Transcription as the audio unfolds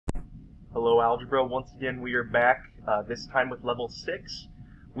Hello Algebra, once again we are back, this time with level 6.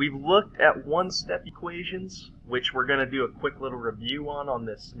 We've looked at one-step equations, which we're going to do a quick little review on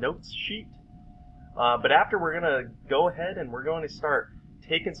this notes sheet. But after we're going to go ahead and we're going to start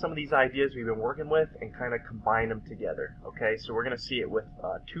taking some of these ideas we've been working with and kind of combine them together. Okay, so we're going to see it with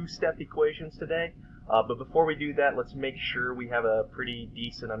two-step equations today. But before we do that, let's make sure we have a pretty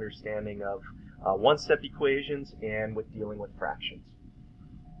decent understanding of one-step equations and with dealing with fractions.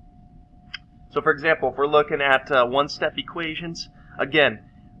 So for example, if we're looking at one-step equations, again,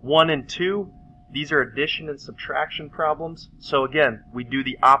 1 and 2, these are addition and subtraction problems. So again, we do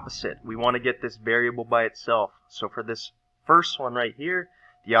the opposite. We want to get this variable by itself. So for this first one right here,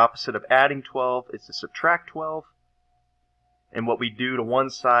 the opposite of adding 12 is to subtract 12. And what we do to one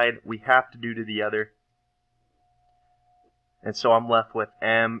side, we have to do to the other. And so I'm left with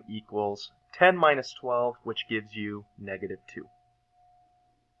m equals 10 minus 12, which gives you negative 2.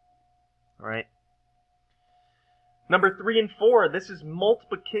 All right. Number 3 and 4, this is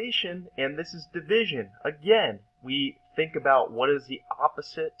multiplication and this is division. Again, we think about what is the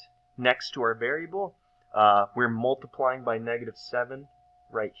opposite next to our variable. We're multiplying by negative 7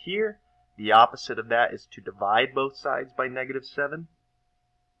 right here. The opposite of that is to divide both sides by negative 7.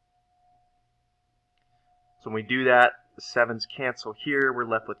 So when we do that, the 7's cancel here. We're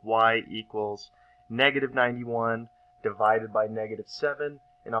left with y equals negative 91 divided by negative 7.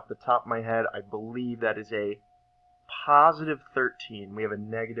 And off the top of my head, I believe that is a positive 13. We have a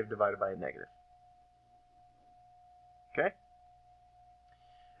negative divided by a negative. Okay?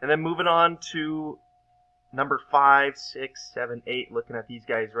 And then moving on to number 5, 6, 7, 8, looking at these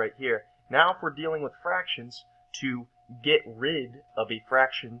guys right here. Now if we're dealing with fractions, to get rid of a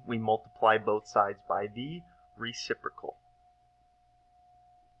fraction, we multiply both sides by the reciprocal.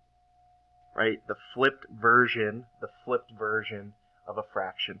 Right? The flipped version of a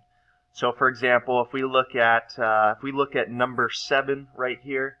fraction. So for example, if we look at number 7 right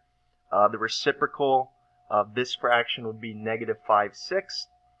here, the reciprocal of this fraction would be negative 5/6.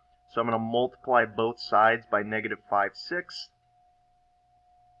 So I'm going to multiply both sides by negative 5/6.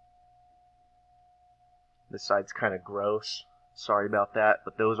 This side's kind of gross. Sorry about that,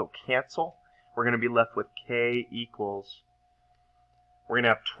 but those will cancel. We're going to be left with k equals, we're going to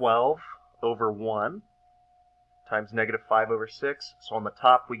have 12 over 1 times negative 5/6. So on the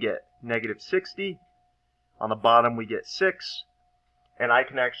top we get negative 60. On the bottom we get 6. And I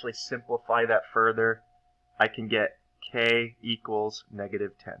can actually simplify that further. I can get k equals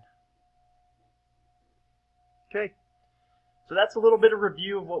negative 10. Okay, so that's a little bit of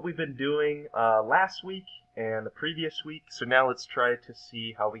review of what we've been doing last week and the previous week. So now let's try to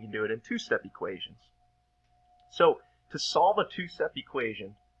see how we can do it in two-step equations. So to solve a two-step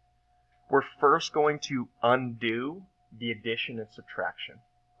equation, we're first going to undo the addition and subtraction,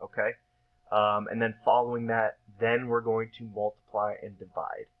 okay? And then following that, then we're going to multiply and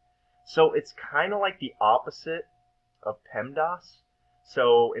divide. So it's kind of like the opposite of PEMDAS.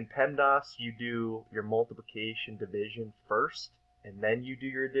 So in PEMDAS, you do your multiplication, division first, and then you do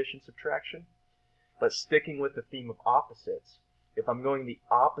your addition, subtraction. But sticking with the theme of opposites, if I'm going the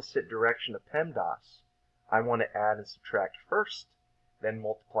opposite direction of PEMDAS, I want to add and subtract first, then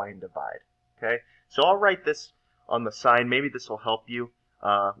multiply and divide. Okay, so I'll write this on the side. Maybe this will help you.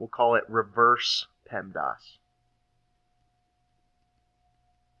 We'll call it reverse PEMDAS.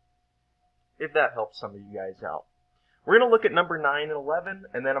 If that helps some of you guys out. We're going to look at number 9 and 11,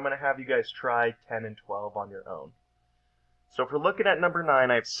 and then I'm going to have you guys try 10 and 12 on your own. So if we're looking at number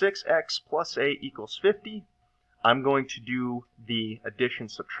 9, I have 6x plus 8 equals 50. I'm going to do the addition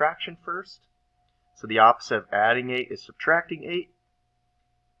subtraction first. So the opposite of adding 8 is subtracting 8.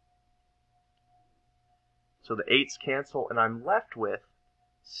 So the 8's cancel, and I'm left with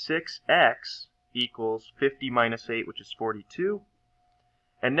 6x equals 50 minus 8, which is 42.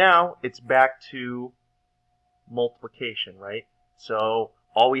 And now it's back to multiplication, right? So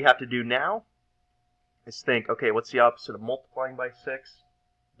all we have to do now is think, okay, what's the opposite of multiplying by 6?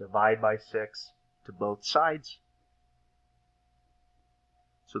 Divide by 6 to both sides.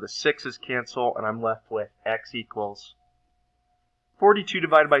 So the 6's cancel, and I'm left with x equals 42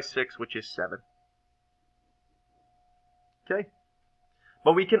 divided by 6, which is 7. Okay?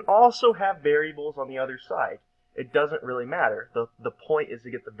 But we can also have variables on the other side. It doesn't really matter. The point is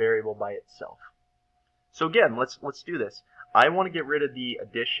to get the variable by itself. So again, let's do this. I want to get rid of the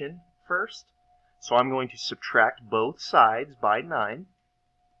addition first. So I'm going to subtract both sides by 9.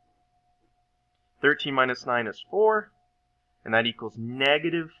 13 minus 9 is 4. And that equals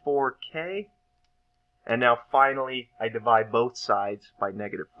negative 4k. And now finally, I divide both sides by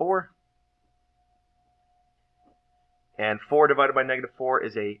negative 4. And 4 divided by negative 4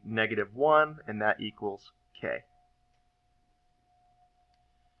 is a negative 1, and that equals k.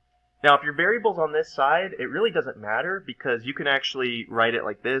 Now, if your variable's on this side, it really doesn't matter because you can actually write it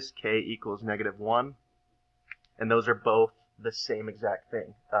like this, k equals negative 1, and those are both the same exact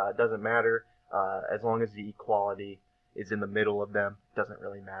thing. It doesn't matter as long as the equality is in the middle of them. It doesn't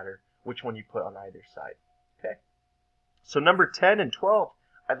really matter which one you put on either side. Okay. So number 10 and 12,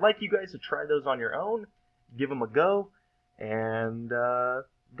 I'd like you guys to try those on your own, give them a go, and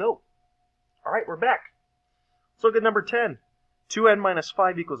go. All right, we're back. Let's look at number 10. 2n minus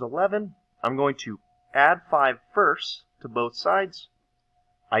 5 equals 11. I'm going to add 5 first to both sides.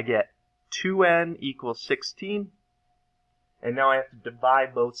 I get 2n equals 16. And now I have to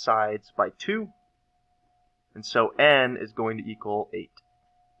divide both sides by 2. And so n is going to equal 8.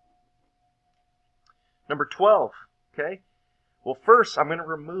 Number 12. Okay. Well, first I'm going to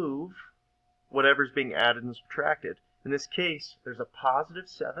remove whatever's being added and subtracted. In this case, there's a positive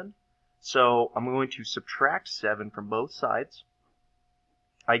 7. So I'm going to subtract 7 from both sides.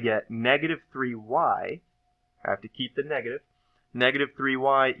 I get negative 3y. I have to keep the negative. Negative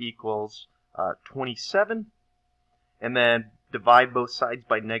 3y equals 27. And then divide both sides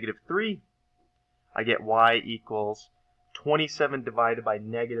by negative 3. I get y equals 27 divided by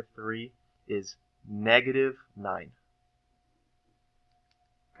negative 3 is negative 9.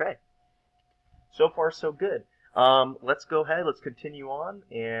 Okay. So far, so good. Let's go ahead. Let's continue on.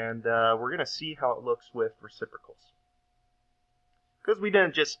 And we're going to see how it looks with reciprocals. Because we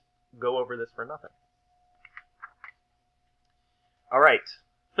didn't just go over this for nothing. All right.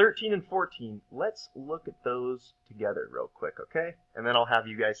 13 and 14, let's look at those together real quick, okay? And then I'll have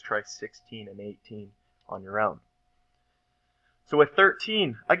you guys try 16 and 18 on your own. So with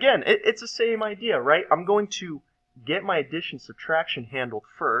 13, again, it's the same idea, right? I'm going to get my addition subtraction handled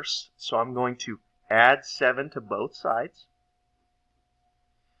first. So I'm going to add 7 to both sides.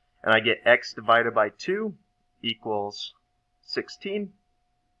 And I get x divided by 2 equals 16.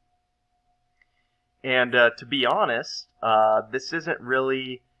 And to be honest, this isn't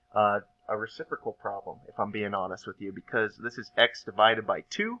really a reciprocal problem, if I'm being honest with you, because this is x divided by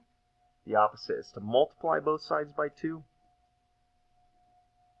 2. The opposite is to multiply both sides by 2.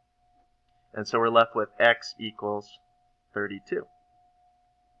 And so we're left with x equals 32.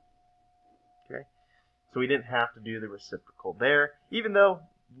 Okay, so we didn't have to do the reciprocal there, even though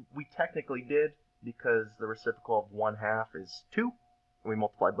we technically did, because the reciprocal of 1/2 is 2. We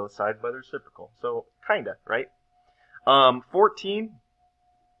multiply both sides by the reciprocal. So, kinda, right? 14,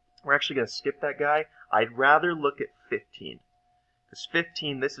 we're actually going to skip that guy. I'd rather look at 15. Because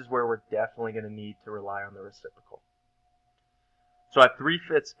 15, this is where we're definitely going to need to rely on the reciprocal. So I have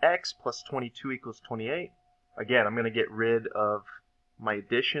 3/5 x plus 22 equals 28. Again, I'm going to get rid of my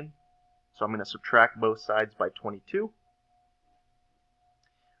addition. So I'm going to subtract both sides by 22.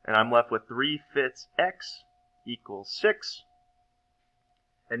 And I'm left with 3/5 x equals 6.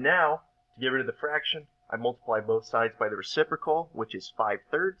 And now, to get rid of the fraction, I multiply both sides by the reciprocal, which is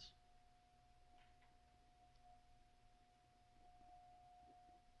 5/3.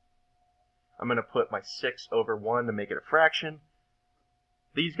 I'm going to put my 6 over 1 to make it a fraction.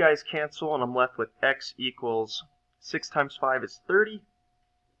 These guys cancel, and I'm left with x equals 6 times 5 is 30.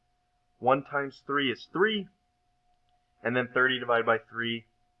 1 times 3 is 3. And then 30 divided by 3,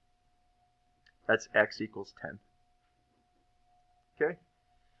 that's x equals 10. Okay?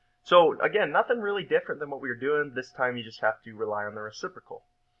 So, again, nothing really different than what we were doing. This time you just have to rely on the reciprocal.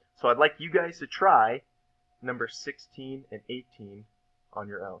 So I'd like you guys to try number 16 and 18 on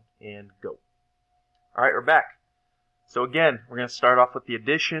your own. And go. All right, we're back. So again, we're going to start off with the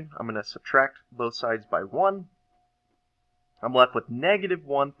addition. I'm going to subtract both sides by 1. I'm left with negative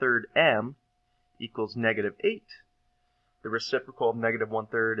 1/3 m equals negative 8. The reciprocal of negative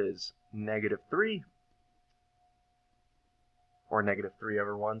 1/3 is negative 3. Or negative 3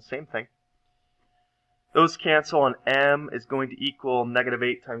 over 1, same thing. Those cancel, and m is going to equal negative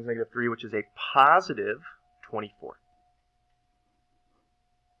 8 times negative 3, which is a positive 24.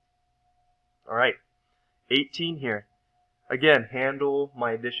 All right, 18 here. Again, handle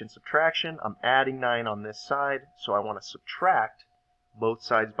my addition subtraction. I'm adding 9 on this side, so I want to subtract both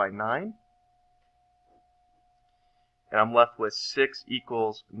sides by 9. And I'm left with 6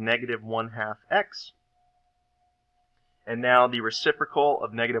 equals negative 1/2 x. And now the reciprocal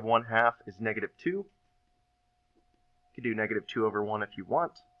of negative 1/2 is negative 2. You can do negative 2 over 1 if you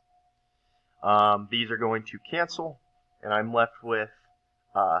want. These are going to cancel, and I'm left with,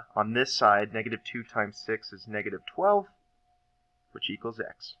 on this side, negative 2 times 6 is negative 12, which equals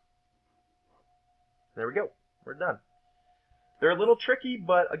x. There we go. We're done. They're a little tricky,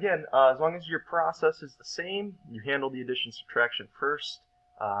 but again, as long as your process is the same, you handle the addition subtraction first,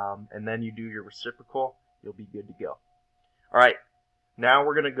 and then you do your reciprocal, you'll be good to go. All right, now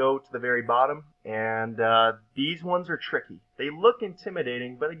we're going to go to the very bottom, and these ones are tricky. They look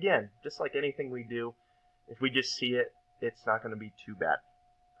intimidating, but again, just like anything we do, if we just see it, it's not going to be too bad.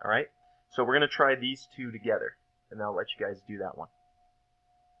 All right, so we're going to try these two together, and I'll let you guys do that one.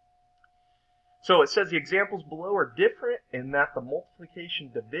 So it says the examples below are different in that the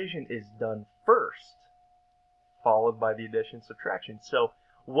multiplication division is done first, followed by the addition subtraction. So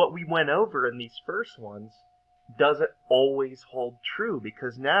what we went over in these first ones doesn't always hold true,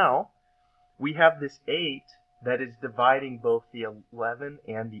 because now we have this 8 that is dividing both the 11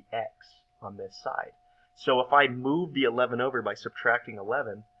 and the x on this side. So if I move the 11 over by subtracting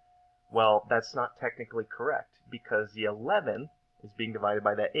 11, well, that's not technically correct, because the 11 is being divided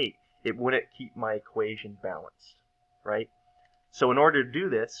by that 8. It wouldn't keep my equation balanced, right? So in order to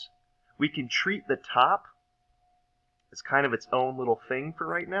do this, we can treat the top as kind of its own little thing for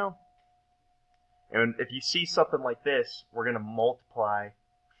right now. And if you see something like this, we're going to multiply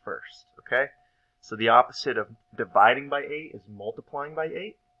first, okay? So the opposite of dividing by 8 is multiplying by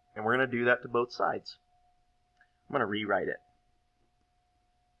 8, and we're going to do that to both sides. I'm going to rewrite it.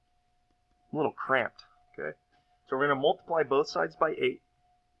 I'm a little cramped, okay? So we're going to multiply both sides by 8.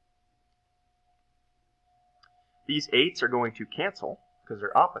 These 8s are going to cancel because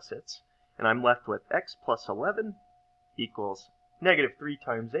they're opposites, and I'm left with x plus 11 equals negative 3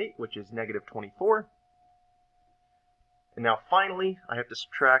 times 8, which is negative 24. And now finally, I have to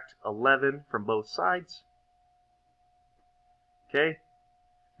subtract 11 from both sides. Okay,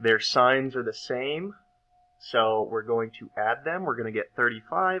 their signs are the same, so we're going to add them. We're going to get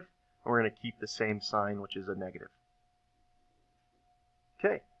 35, and we're going to keep the same sign, which is a negative.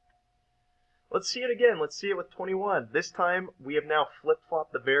 Okay. Let's see it again. Let's see it with 21. This time, we have now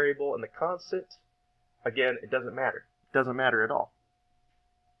flip-flopped the variable and the constant. Again, it doesn't matter. It doesn't matter at all,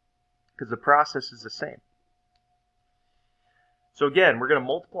 because the process is the same. So again, we're going to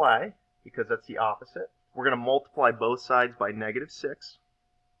multiply, because that's the opposite. We're going to multiply both sides by negative 6.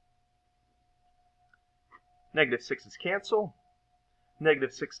 Negative 6's cancel.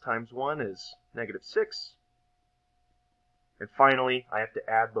 Negative 6 times 1 is negative 6. And finally, I have to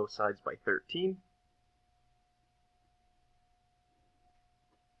add both sides by 13.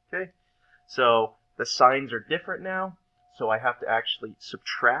 Okay, so the signs are different now, so I have to actually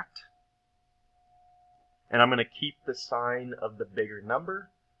subtract. And I'm going to keep the sign of the bigger number,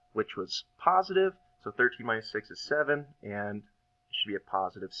 which was positive. So 13 minus 6 is 7, and it should be a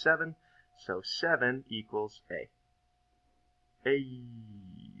positive 7. So 7 equals A. A.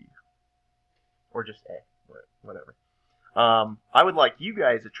 Or just A, whatever. I would like you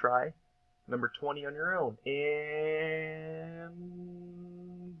guys to try number 20 on your own. And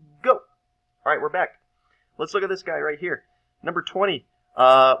go. All right, we're back. Let's look at this guy right here. Number 20.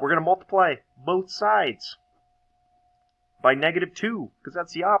 We're going to multiply both sides by negative 2, because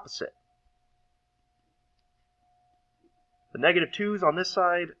that's the opposite. The negative 2's on this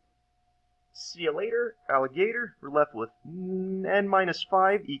side. See you later, alligator. We're left with n minus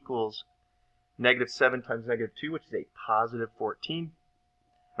 5 equals negative 7 times negative 2, which is a positive 14.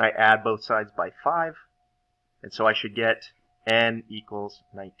 And I add both sides by 5. And so I should get n equals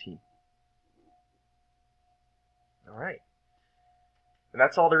 19. All right. And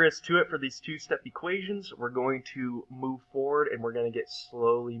that's all there is to it for these two-step equations. We're going to move forward, and we're going to get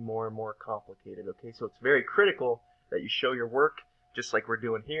slowly more and more complicated. Okay, so it's very critical that you show your work just like we're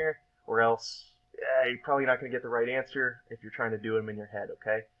doing here, or else you're probably not going to get the right answer if you're trying to do them in your head,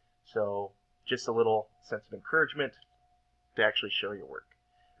 okay? So just a little sense of encouragement to actually show your work.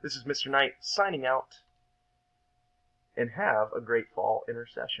 This is Mr. Knight signing out, and have a great fall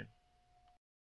intercession.